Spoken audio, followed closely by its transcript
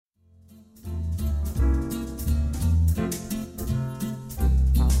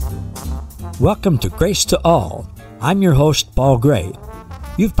Welcome to Grace to All. I'm your host, Paul Gray.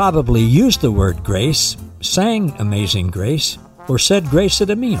 You've probably used the word grace, sang Amazing Grace, or said grace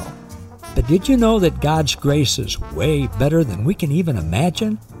at a meal. But did you know that God's grace is way better than we can even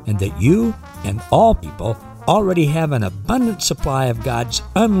imagine, and that you and all people already have an abundant supply of God's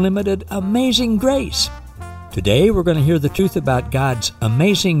unlimited, amazing grace? Today, we're going to hear the truth about God's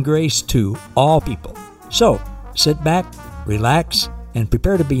amazing grace to all people. So, sit back, relax, and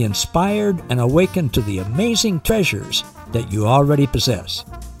prepare to be inspired and awakened to the amazing treasures that you already possess.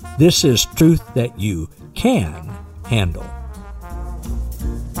 This is truth that you can handle.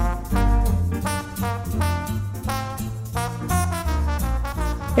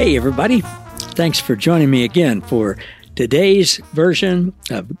 Hey, everybody. Thanks for joining me again for today's version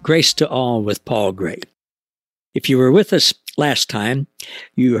of Grace to All with Paul Gray. If you were with us last time,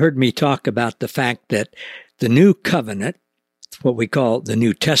 you heard me talk about the fact that the New Covenant, what we call the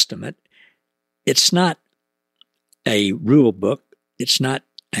New Testament, it's not a rule book, it's not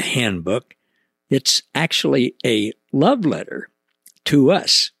a handbook, it's actually a love letter to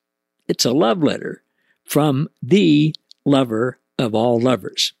us. It's a love letter from the lover of all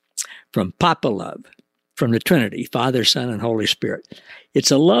lovers, from Papa Love, from the Trinity, Father, Son, and Holy Spirit. It's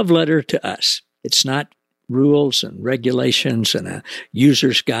a love letter to us. It's not rules and regulations and a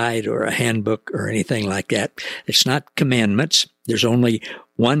user's guide or a handbook or anything like that. It's not commandments. There's only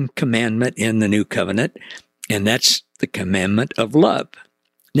one commandment in the New Covenant, and that's the commandment of love.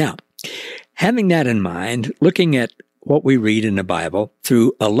 Now, having that in mind, looking at what we read in the Bible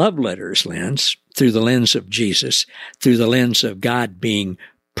through a love letter's lens, through the lens of Jesus, through the lens of God being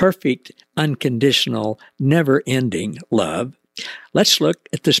perfect, unconditional, never-ending love, let's look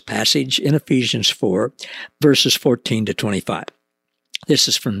at this passage in Ephesians 4, verses 14 to 25. This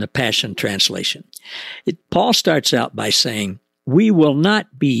is from the Passion Translation. Paul starts out by saying, "We will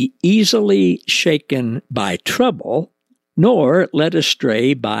not be easily shaken by trouble, nor led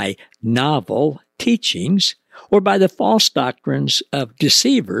astray by novel teachings, or by the false doctrines of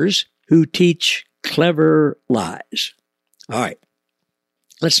deceivers who teach clever lies." All right,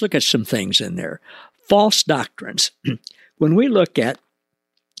 let's look at some things in there. False doctrines. When we look at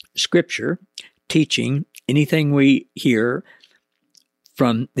Scripture, teaching, anything we hear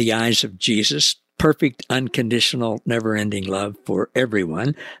from the eyes of Jesus, perfect, unconditional, never-ending love for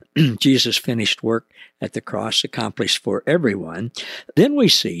everyone, Jesus' finished work at the cross accomplished for everyone, then we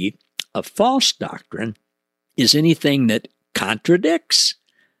see a false doctrine is anything that contradicts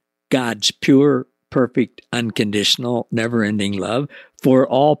God's pure, perfect, unconditional, never-ending love for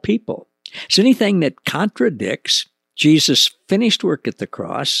all people. It's anything that contradicts Jesus' finished work at the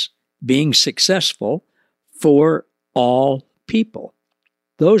cross being successful for all people.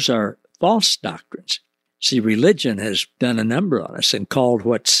 Those are false doctrines. See, religion has done a number on us and called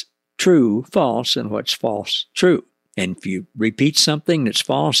what's true false and what's false true. And if you repeat something that's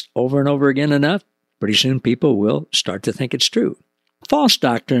false over and over again enough, pretty soon people will start to think it's true. False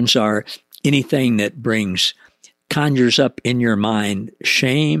doctrines are anything that conjures up in your mind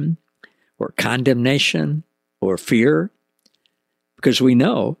shame or condemnation or fear, because we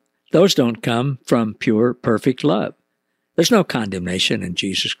know those don't come from pure, perfect love. There's no condemnation in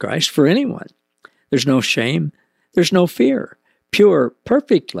Jesus Christ for anyone. There's no shame. There's no fear. Pure,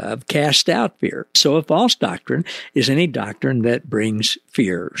 perfect love casts out fear. So a false doctrine is any doctrine that brings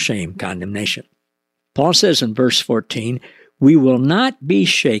fear, shame, condemnation. Paul says in verse 14, "We will not be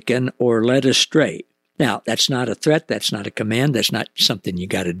shaken or led astray." Now, that's not a threat. That's not a command. That's not something you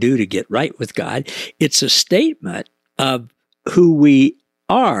got to do to get right with God. It's a statement of who we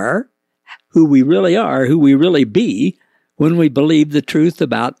are, who we really are, who we really be when we believe the truth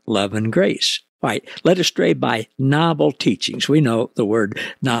about love and grace. Right, led astray by novel teachings. We know the word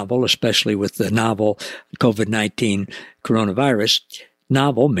novel, especially with the novel COVID-19 coronavirus.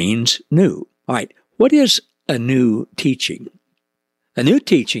 Novel means new. All right, what is a new teaching? A new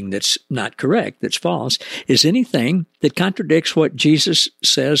teaching that's not correct, that's false, is anything that contradicts what Jesus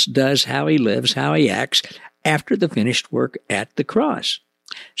says, does, how he lives, how he acts after the finished work at the cross.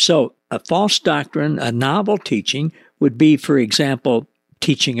 So a false doctrine, a novel teaching, would be, for example,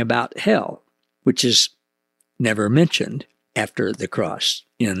 teaching about hell, which is never mentioned after the cross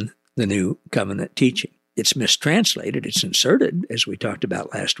in the New Covenant teaching. It's mistranslated, it's inserted, as we talked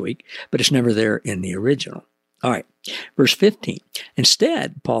about last week, but it's never there in the original. All right, verse 15.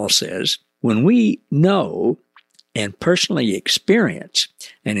 Instead, Paul says, when we know and personally experience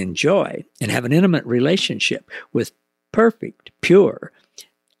and enjoy and have an intimate relationship with perfect, pure,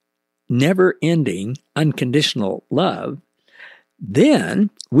 never-ending, unconditional love, then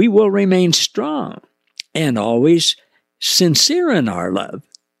we will remain strong and always sincere in our love.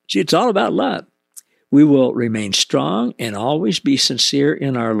 It's all about love. We will remain strong and always be sincere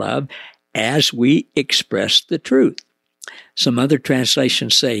in our love as we express the truth. Some other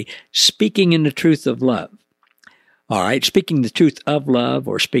translations say, speaking in the truth of love. All right, speaking the truth of love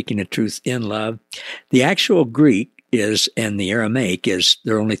or speaking the truth in love. The actual Greek is, and the Aramaic is,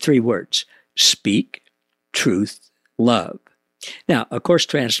 there are only three words: speak, truth, love. Now, of course,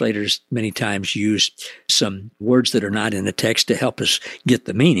 translators many times use some words that are not in the text to help us get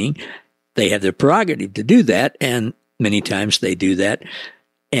the meaning. They have the prerogative to do that, and many times they do that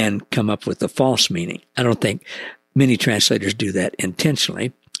and come up with a false meaning. I don't think many translators do that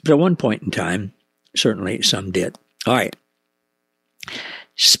intentionally, but at one point in time, certainly some did. All right.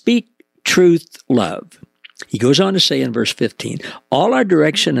 Speak truth, love. He goes on to say in verse 15, all our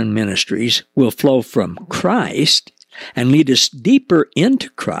direction and ministries will flow from Christ and lead us deeper into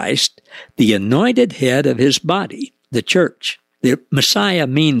Christ, the anointed head of his body, the church. The Messiah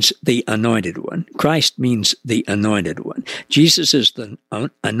means the anointed one. Christ means the anointed one. Jesus is the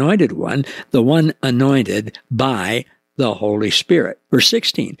anointed one anointed by the Holy Spirit. Verse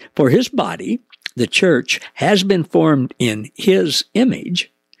 16, for his body, the church, has been formed in his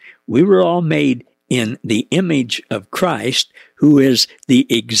image. We were all made in the image of Christ, who is the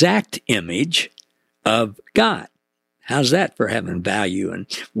exact image of God. How's that for having value and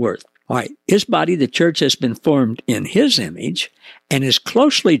worth? All right, his body, the church, has been formed in his image and is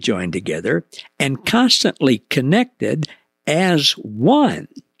closely joined together and constantly connected as one.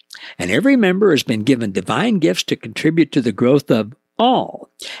 And every member has been given divine gifts to contribute to the growth of all.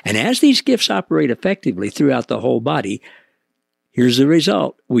 And as these gifts operate effectively throughout the whole body, here's the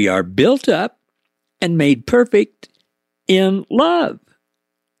result. We are built up and made perfect in love.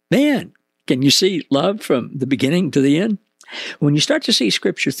 Man, can you see love from the beginning to the end? When you start to see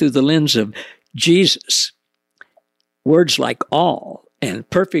Scripture through the lens of Jesus, words like all and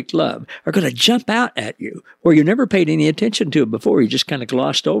perfect love are going to jump out at you where you never paid any attention to it before. You just kind of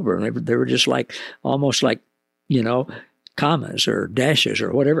glossed over them. They were just like, almost like, commas or dashes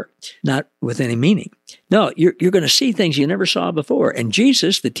or whatever, not with any meaning. No, you're going to see things you never saw before. And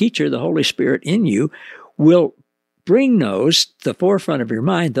Jesus, the teacher, the Holy Spirit in you, will bring those to the forefront of your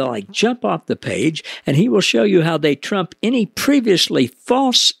mind. They'll like jump off the page, and he will show you how they trump any previously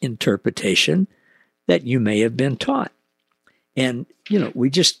false interpretation that you may have been taught. And, we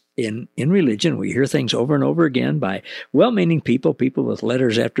just, in religion, we hear things over and over again by well-meaning people with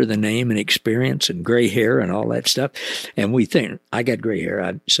letters after the name and experience and gray hair and all that stuff. And we think, I got gray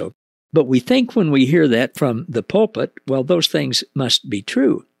hair, but we think when we hear that from the pulpit, well, those things must be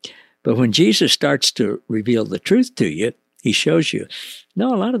true. But when Jesus starts to reveal the truth to you, he shows you,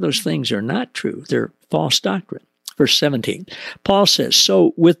 no, a lot of those things are not true. They're false doctrine. Verse 17, Paul says,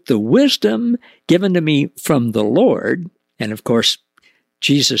 so with the wisdom given to me from the Lord, and of course,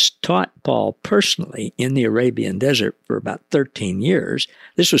 Jesus taught Paul personally in the Arabian desert for about 13 years.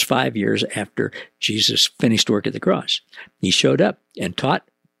 This was 5 years after Jesus finished work at the cross. He showed up and taught.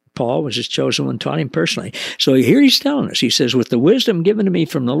 Paul was his chosen one, taught him personally. So here he's telling us, he says, with the wisdom given to me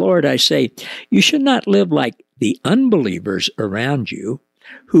from the Lord, I say, you should not live like the unbelievers around you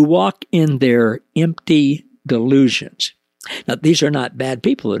who walk in their empty delusions. Now, these are not bad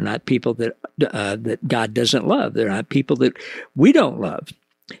people. They're not people that God doesn't love. They're not people that we don't love,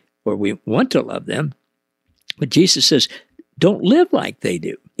 or we want to love them. But Jesus says, don't live like they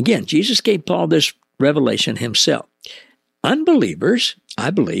do. Again, Jesus gave Paul this revelation himself. Unbelievers,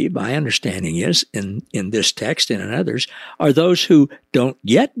 I believe, my understanding is, in this text and in others, are those who don't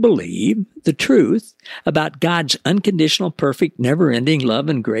yet believe the truth about God's unconditional, perfect, never-ending love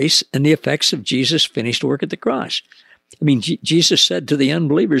and grace and the effects of Jesus' finished work at the cross. I mean, Jesus said to the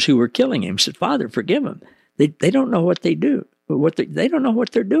unbelievers who were killing him, said, Father, forgive them. They don't know what they do. They don't know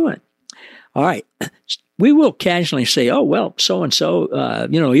what they're doing. All right. We will casually say, oh, well, so-and-so,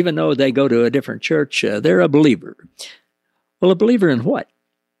 even though they go to a different church, they're a believer. Well, a believer in what?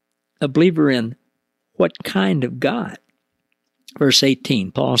 A believer in what kind of God? Verse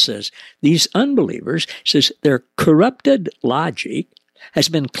 18, Paul says, these unbelievers, says, their corrupted logic has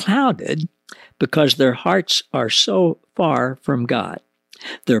been clouded because their hearts are so far from God.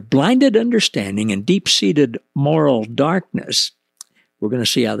 Their blinded understanding and deep-seated moral darkness, we're going to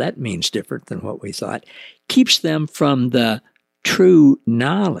see how that means different than what we thought, keeps them from the true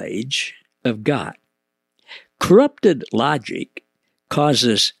knowledge of God. Corrupted logic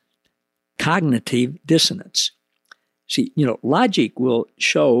causes cognitive dissonance. See, logic will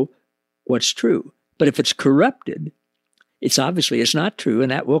show what's true, but if it's corrupted, it's not true,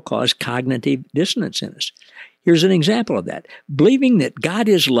 and that will cause cognitive dissonance in us. Here's an example of that. Believing that God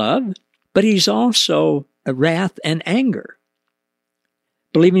is love, but he's also wrath and anger.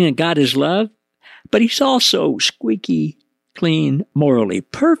 believing that God is love, but he's also squeaky clean, morally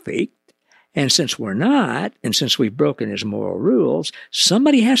perfect. And since we're not, and since we've broken his moral rules,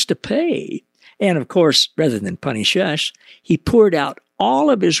 somebody has to pay. And of course, rather than punish us, he poured out all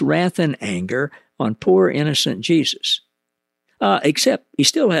of his wrath and anger on poor innocent Jesus. Except he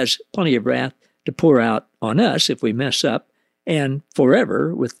still has plenty of wrath to pour out on us if we mess up, and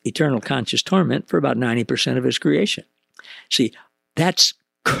forever with eternal conscious torment for about 90% of his creation. See, that's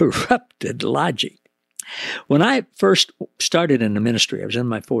corrupted logic. When I first started in the ministry, I was in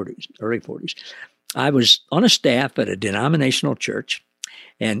my 40s, early 40s. I was on a staff at a denominational church,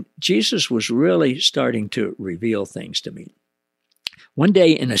 and Jesus was really starting to reveal things to me. One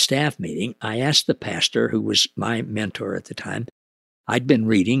day in a staff meeting, I asked the pastor, who was my mentor at the time, I'd been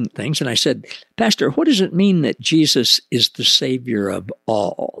reading things, and I said, Pastor, what does it mean that Jesus is the Savior of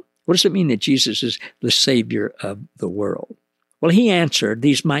all? What does it mean that Jesus is the Savior of the world? Well, he answered,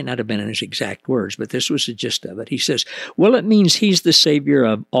 these might not have been in his exact words, but this was the gist of it. He says, well, it means he's the Savior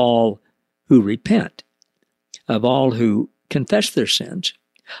of all who repent, of all who confess their sins,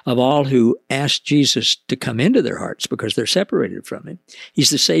 of all who ask Jesus to come into their hearts because they're separated from him.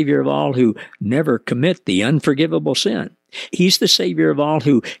 He's the Savior of all who never commit the unforgivable sin. He's the Savior of all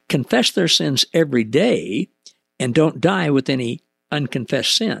who confess their sins every day and don't die with any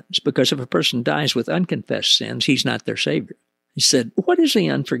unconfessed sins, because if a person dies with unconfessed sins, he's not their Savior. He said, what is the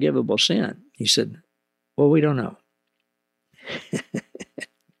unforgivable sin? He said, well, we don't know.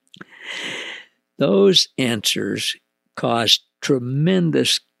 Those answers caused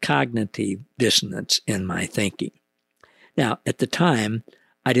tremendous cognitive dissonance in my thinking. Now, at the time,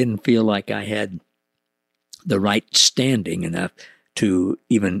 I didn't feel like I had the right standing enough to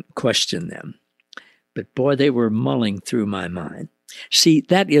even question them. But boy, they were mulling through my mind. See,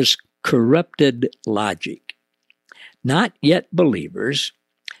 that is corrupted logic. Not yet believers,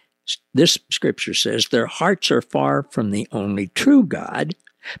 this scripture says, their hearts are far from the only true God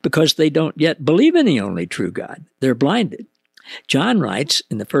because they don't yet believe in the only true God. They're blinded. John writes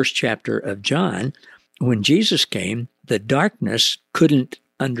in the first chapter of John, when Jesus came, the darkness couldn't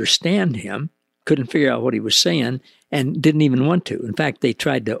understand him, couldn't figure out what he was saying, and didn't even want to. In fact, they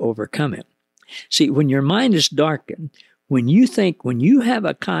tried to overcome him. See, when your mind is darkened, when you have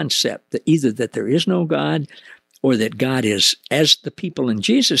a concept that either that there is no God or that God is, as the people in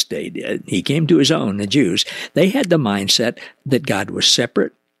Jesus' day did, he came to his own, the Jews, they had the mindset that God was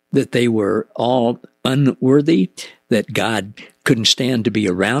separate, that they were all unworthy, that God couldn't stand to be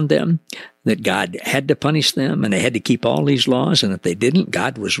around them, that God had to punish them, and they had to keep all these laws, and if they didn't,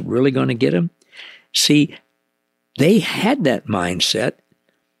 God was really going to get them. See, they had that mindset,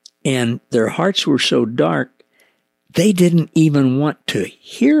 and their hearts were so dark, they didn't even want to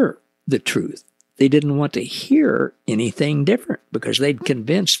hear the truth. They didn't want to hear anything different because they'd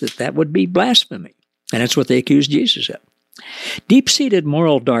convinced that that would be blasphemy. And that's what they accused Jesus of. Deep-seated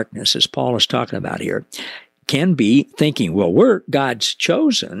moral darkness, as Paul is talking about here, can be thinking, well, we're God's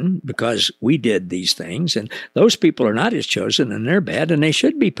chosen because we did these things, and those people are not his chosen, and they're bad, and they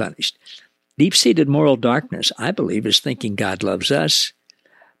should be punished. Deep-seated moral darkness, I believe, is thinking God loves us,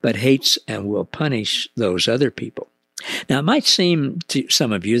 but hates and will punish those other people. Now, it might seem to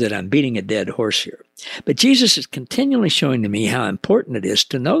some of you that I'm beating a dead horse here, but Jesus is continually showing to me how important it is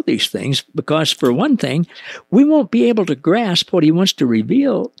to know these things because, for one thing, we won't be able to grasp what he wants to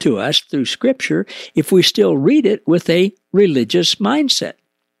reveal to us through Scripture if we still read it with a religious mindset.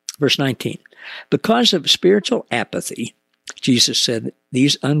 Verse 19, because of spiritual apathy, Jesus said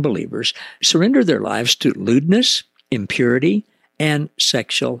these unbelievers surrender their lives to lewdness, impurity, and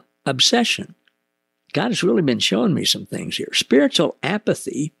sexual obsession. God has really been showing me some things here. Spiritual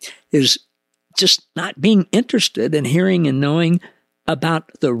apathy is just not being interested in hearing and knowing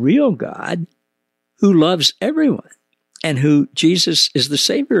about the real God who loves everyone and who Jesus is the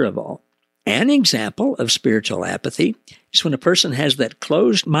Savior of all. An example of spiritual apathy is when a person has that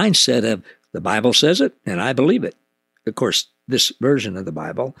closed mindset of the Bible says it and I believe it. Of course, this version of the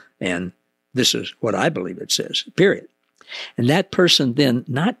Bible, and this is what I believe it says, period. And that person then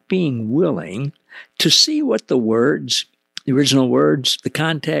not being willing to see what the words, the original words, the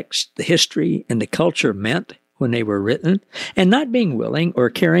context, the history, and the culture meant when they were written, and not being willing or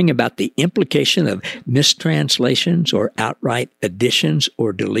caring about the implication of mistranslations or outright additions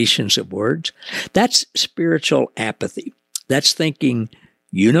or deletions of words. That's spiritual apathy. That's thinking,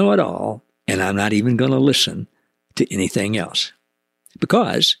 you know it all, and I'm not even going to listen to anything else.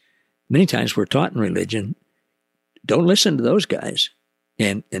 Because many times we're taught in religion, don't listen to those guys.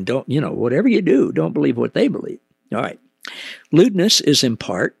 And don't, whatever you do, don't believe what they believe. All right. Lewdness is in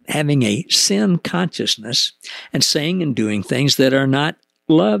part having a sin consciousness and saying and doing things that are not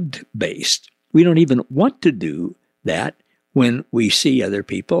love-based. We don't even want to do that when we see other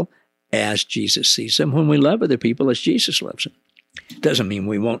people as Jesus sees them, when we love other people as Jesus loves them. Doesn't mean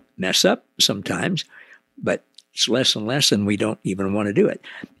we won't mess up sometimes, but it's less and less, and we don't even want to do it.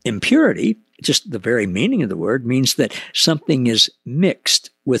 Impurity, just the very meaning of the word, means that something is mixed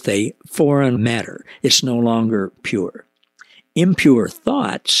with a foreign matter. It's no longer pure. Impure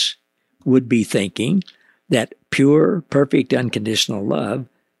thoughts would be thinking that pure, perfect, unconditional love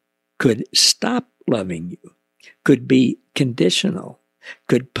could stop loving you, could be conditional,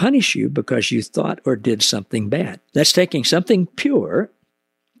 could punish you because you thought or did something bad. That's taking something pure,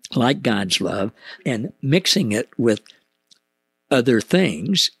 like God's love, and mixing it with other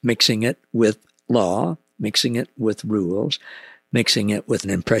things, mixing it with law, mixing it with rules, mixing it with an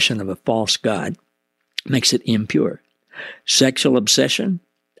impression of a false God, makes it impure. Sexual obsession,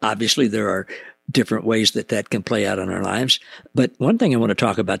 obviously there are different ways that can play out in our lives. But one thing I want to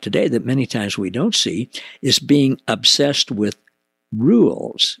talk about today that many times we don't see is being obsessed with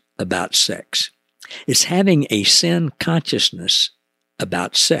rules about sex. It's having a sin consciousness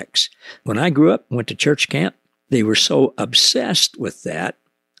about sex. When I grew up, went to church camp, they were so obsessed with that,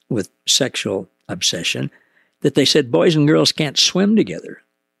 with sexual obsession, that they said boys and girls can't swim together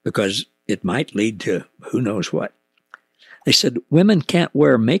because it might lead to who knows what. They said women can't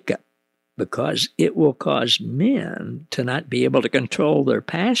wear makeup because it will cause men to not be able to control their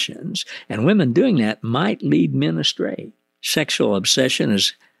passions, and women doing that might lead men astray. Sexual obsession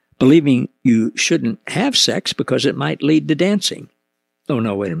is believing you shouldn't have sex because it might lead to dancing. Oh,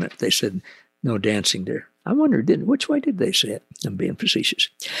 no, wait a minute. They said no dancing there. I wonder, which way did they say it? I'm being facetious.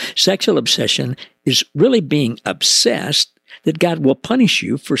 Sexual obsession is really being obsessed that God will punish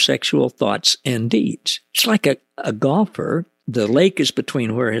you for sexual thoughts and deeds. It's like a golfer. The lake is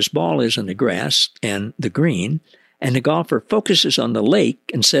between where his ball is in the grass and the green, and the golfer focuses on the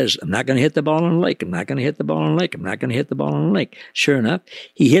lake and says, I'm not going to hit the ball on the lake. I'm not going to hit the ball on the lake. I'm not going to hit the ball on the lake. Sure enough,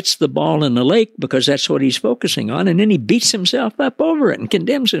 he hits the ball in the lake because that's what he's focusing on, and then he beats himself up over it and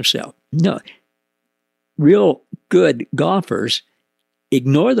condemns himself. No, real good golfers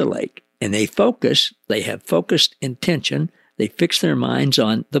ignore the lake, and they focus. They have focused intention. They fix their minds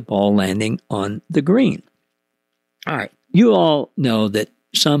on the ball landing on the green. All right. You all know that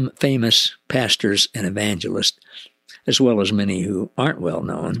some famous pastors and evangelists, as well as many who aren't well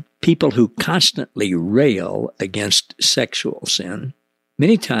known, people who constantly rail against sexual sin,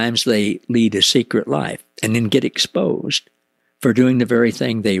 many times they lead a secret life and then get exposed for doing the very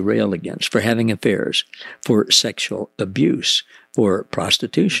thing they rail against, for having affairs, for sexual abuse, for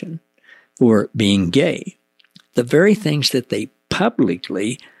prostitution, for being gay. The very things that they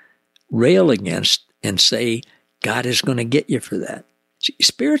publicly rail against and say, God is going to get you for that. See,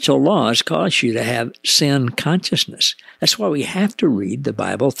 spiritual laws cause you to have sin consciousness. That's why we have to read the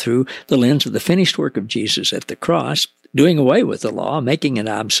Bible through the lens of the finished work of Jesus at the cross, doing away with the law, making it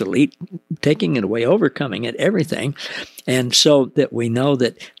obsolete, taking it away, overcoming it, everything. And so that we know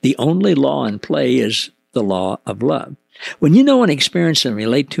that the only law in play is the law of love. When you know and experience and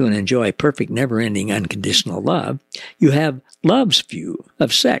relate to and enjoy perfect, never-ending, unconditional love, you have love's view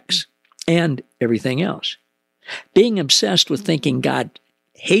of sex and everything else. Being obsessed with thinking God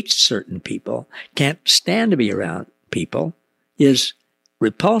hates certain people, can't stand to be around people, is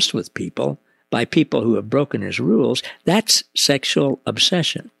repulsed with people by people who have broken his rules, that's sexual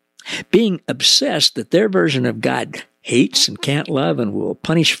obsession. Being obsessed that their version of God hates and can't love and will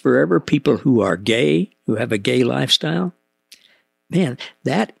punish forever people who are gay, who have a gay lifestyle, man,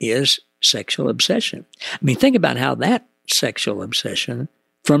 that is sexual obsession. I mean, think about how that sexual obsession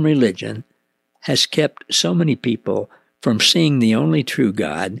from religion has kept so many people from seeing the only true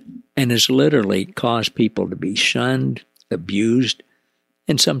God and has literally caused people to be shunned, abused,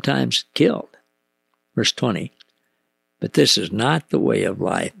 and sometimes killed. Verse 20, but this is not the way of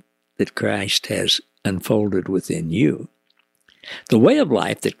life that Christ has unfolded within you. The way of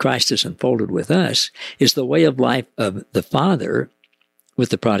life that Christ has unfolded with us is the way of life of the Father with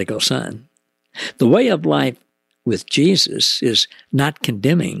the prodigal son. The way of life with Jesus is not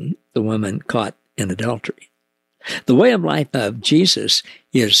condemning the woman caught in adultery. The way of life of Jesus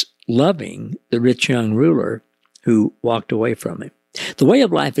is loving the rich young ruler who walked away from him. The way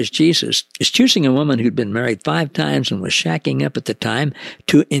of life as Jesus is choosing a woman who'd been married 5 times and was shacking up at the time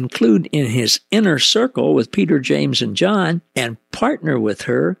to include in his inner circle with Peter, James, and John and partner with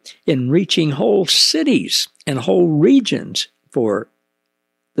her in reaching whole cities and whole regions for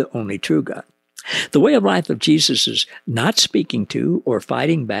the only true God. The way of life of Jesus is not speaking to or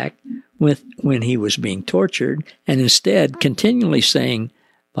fighting back when he was being tortured, and instead continually saying,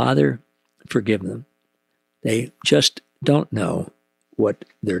 Father, forgive them. They just don't know what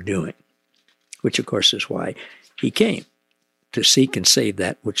they're doing, which of course is why he came, to seek and save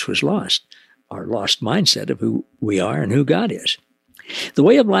that which was lost, our lost mindset of who we are and who God is. The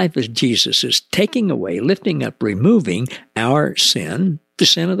way of life of Jesus is taking away, lifting up, removing our sin, the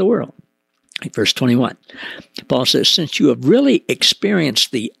sin of the world. Verse 21, Paul says, since you have really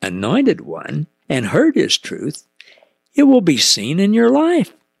experienced the Anointed One and heard his truth, it will be seen in your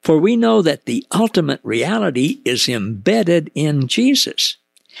life. For we know that the ultimate reality is embedded in Jesus.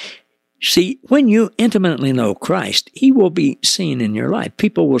 See, when you intimately know Christ, he will be seen in your life.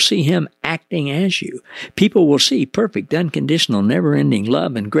 People will see him acting as you. People will see perfect, unconditional, never-ending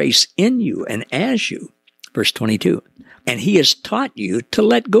love and grace in you and as you. Verse 22, and he has taught you to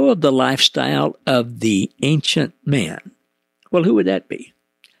let go of the lifestyle of the ancient man. Well, who would that be?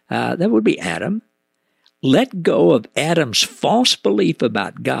 That would be Adam. Let go of Adam's false belief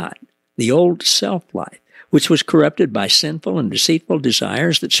about God, the old self-life, which was corrupted by sinful and deceitful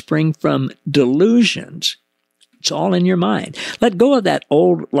desires that spring from delusions. It's all in your mind. Let go of that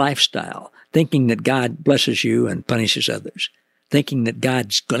old lifestyle, thinking that God blesses you and punishes others, thinking that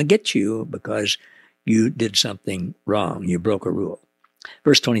God's going to get you because you did something wrong. You broke a rule.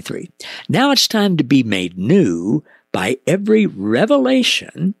 Verse 23, now it's time to be made new by every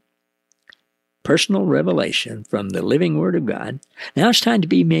revelation, personal revelation from the living Word of God. Now it's time to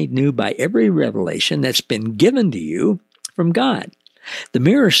be made new by every revelation that's been given to you from God. The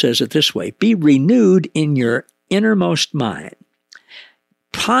Mirror says it this way, be renewed in your innermost mind.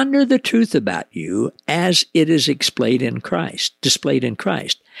 Ponder the truth about you as it is displayed in Christ.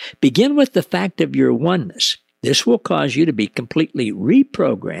 Begin with the fact of your oneness. This will cause you to be completely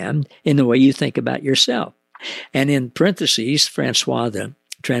reprogrammed in the way you think about yourself. And in parentheses, Francois, the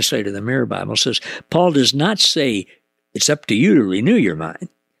translator of the Mirror Bible, says, Paul does not say it's up to you to renew your mind.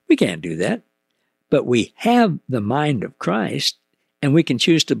 We can't do that. But we have the mind of Christ, and we can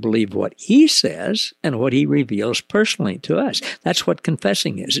choose to believe what he says and what he reveals personally to us. That's what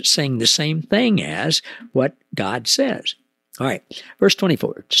confessing is. It's saying the same thing as what God says. All right, verse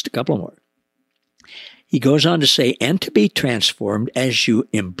 24, just a couple more. He goes on to say, and to be transformed as you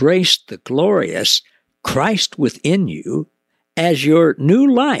embrace the glorious Christ within you as your new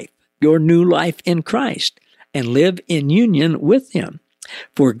life in Christ, and live in union with him.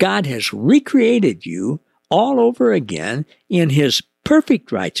 For God has recreated you all over again in his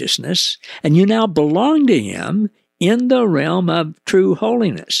perfect righteousness, and you now belong to him in the realm of true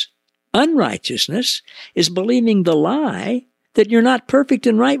holiness. Unrighteousness is believing the lie that you're not perfect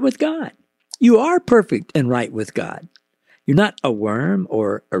and right with God. You are perfect and right with God. You're not a worm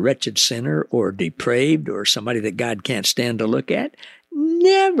or a wretched sinner or depraved or somebody that God can't stand to look at.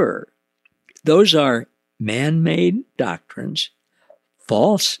 Never. Those are man-made doctrines,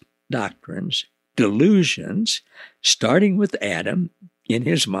 false doctrines, delusions, starting with Adam in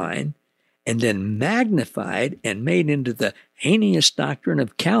his mind, and then magnified and made into the heinous doctrine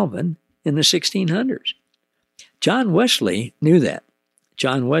of Calvin in the 1600s. John Wesley knew that.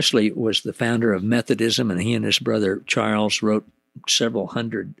 John Wesley was the founder of Methodism, and he and his brother Charles wrote several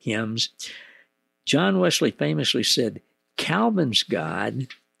hundred hymns. John Wesley famously said, Calvin's God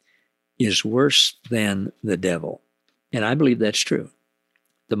is worse than the devil. And I believe that's true.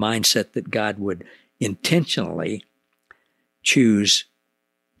 The mindset that God would intentionally choose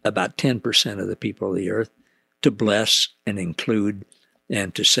about 10% of the people of the earth to bless and include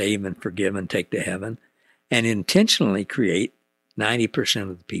and to save and forgive and take to heaven, and intentionally create 90%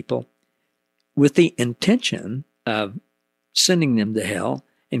 of the people with the intention of sending them to hell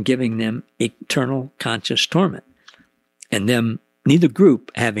and giving them eternal conscious torment, and them, neither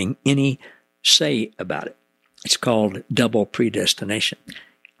group, having any say about it. It's called double predestination.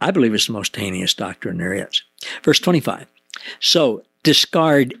 I believe it's the most heinous doctrine there is. Verse 25. So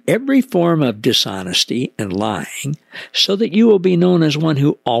discard every form of dishonesty and lying, so that you will be known as one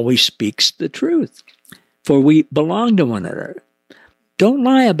who always speaks the truth. For we belong to one another. Don't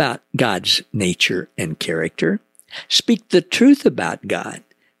lie about God's nature and character. Speak the truth about God,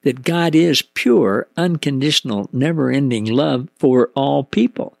 that God is pure, unconditional, never-ending love for all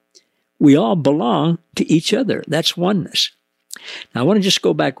people. We all belong to each other. That's oneness. Now, I want to just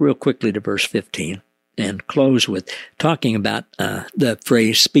go back real quickly to verse 15 and close with talking about the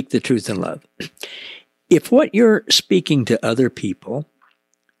phrase, speak the truth in love. If what you're speaking to other people,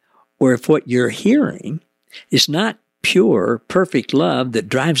 or if what you're hearing is not pure, perfect love that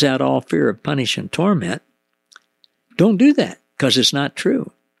drives out all fear of punishment and torment, don't do that, because it's not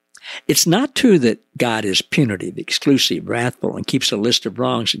true. It's not true that God is punitive, exclusive, wrathful, and keeps a list of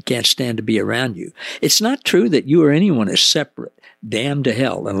wrongs and can't stand to be around you. It's not true that you or anyone is separate, damned to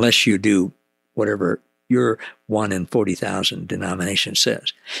hell, unless you do whatever your 1 in 40,000 denomination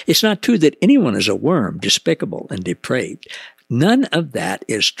says. It's not true that anyone is a worm, despicable, and depraved. None of that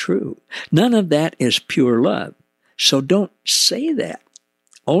is true. None of that is pure love. So don't say that.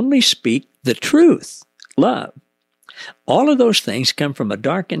 Only speak the truth, love. All of those things come from a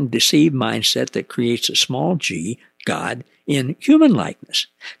darkened, deceived mindset that creates a small g, God, in human likeness.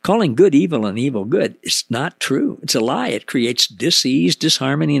 Calling good evil and evil good is not true. It's a lie. It creates dis-ease,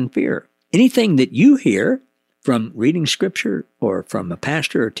 disharmony, and fear. Anything that you hear from reading Scripture or from a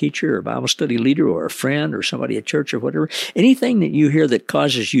pastor or teacher or Bible study leader or a friend or somebody at church or whatever, anything that you hear that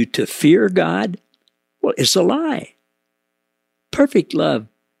causes you to fear God, well, it's a lie. Perfect love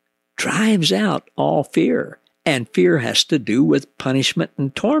drives out all fear, and fear has to do with punishment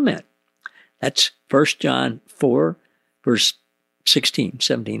and torment. That's 1 John 4, verse 16,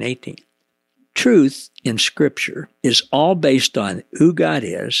 17, 18. Truth in Scripture is all based on who God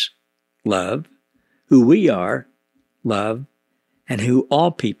is, love, who we are, love, and who all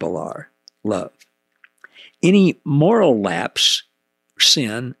people are, love. Any moral lapse,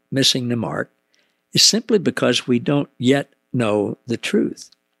 sin, missing the mark, is simply because we don't yet know the truth.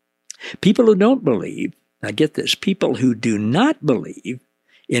 People who don't believe, now get this, people who do not believe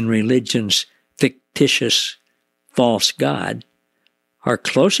in religion's fictitious, false God are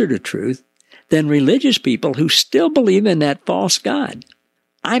closer to truth than religious people who still believe in that false God.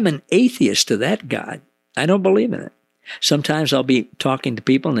 I'm an atheist to that God. I don't believe in it. Sometimes I'll be talking to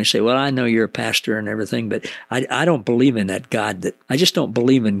people and they say, well, I know you're a pastor and everything, but I don't believe in that God. I just don't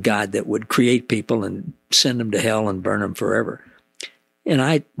believe in God that would create people and send them to hell and burn them forever. And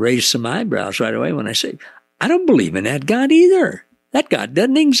I raise some eyebrows right away when I say, I don't believe in that God either. That God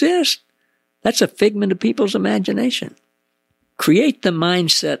doesn't exist. That's a figment of people's imagination. Create the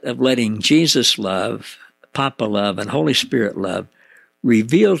mindset of letting Jesus love, Papa love, and Holy Spirit love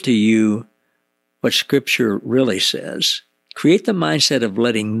reveal to you what Scripture really says. Create the mindset of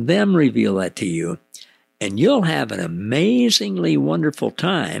letting them reveal that to you, and you'll have an amazingly wonderful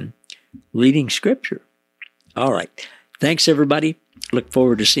time reading Scripture. All right. Thanks, everybody. Look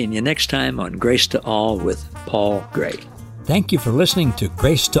forward to seeing you next time on Grace to All with Paul Gray. Thank you for listening to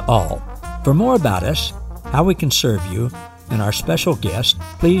Grace to All. For more about us, how we can serve you, and our special guest,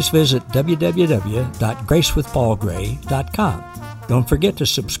 please visit www.gracewithpaulgray.com. Don't forget to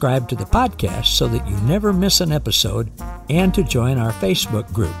subscribe to the podcast so that you never miss an episode, and to join our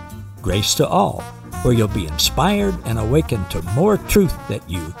Facebook group, Grace to All, where you'll be inspired and awakened to more truth that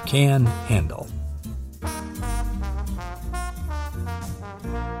you can handle.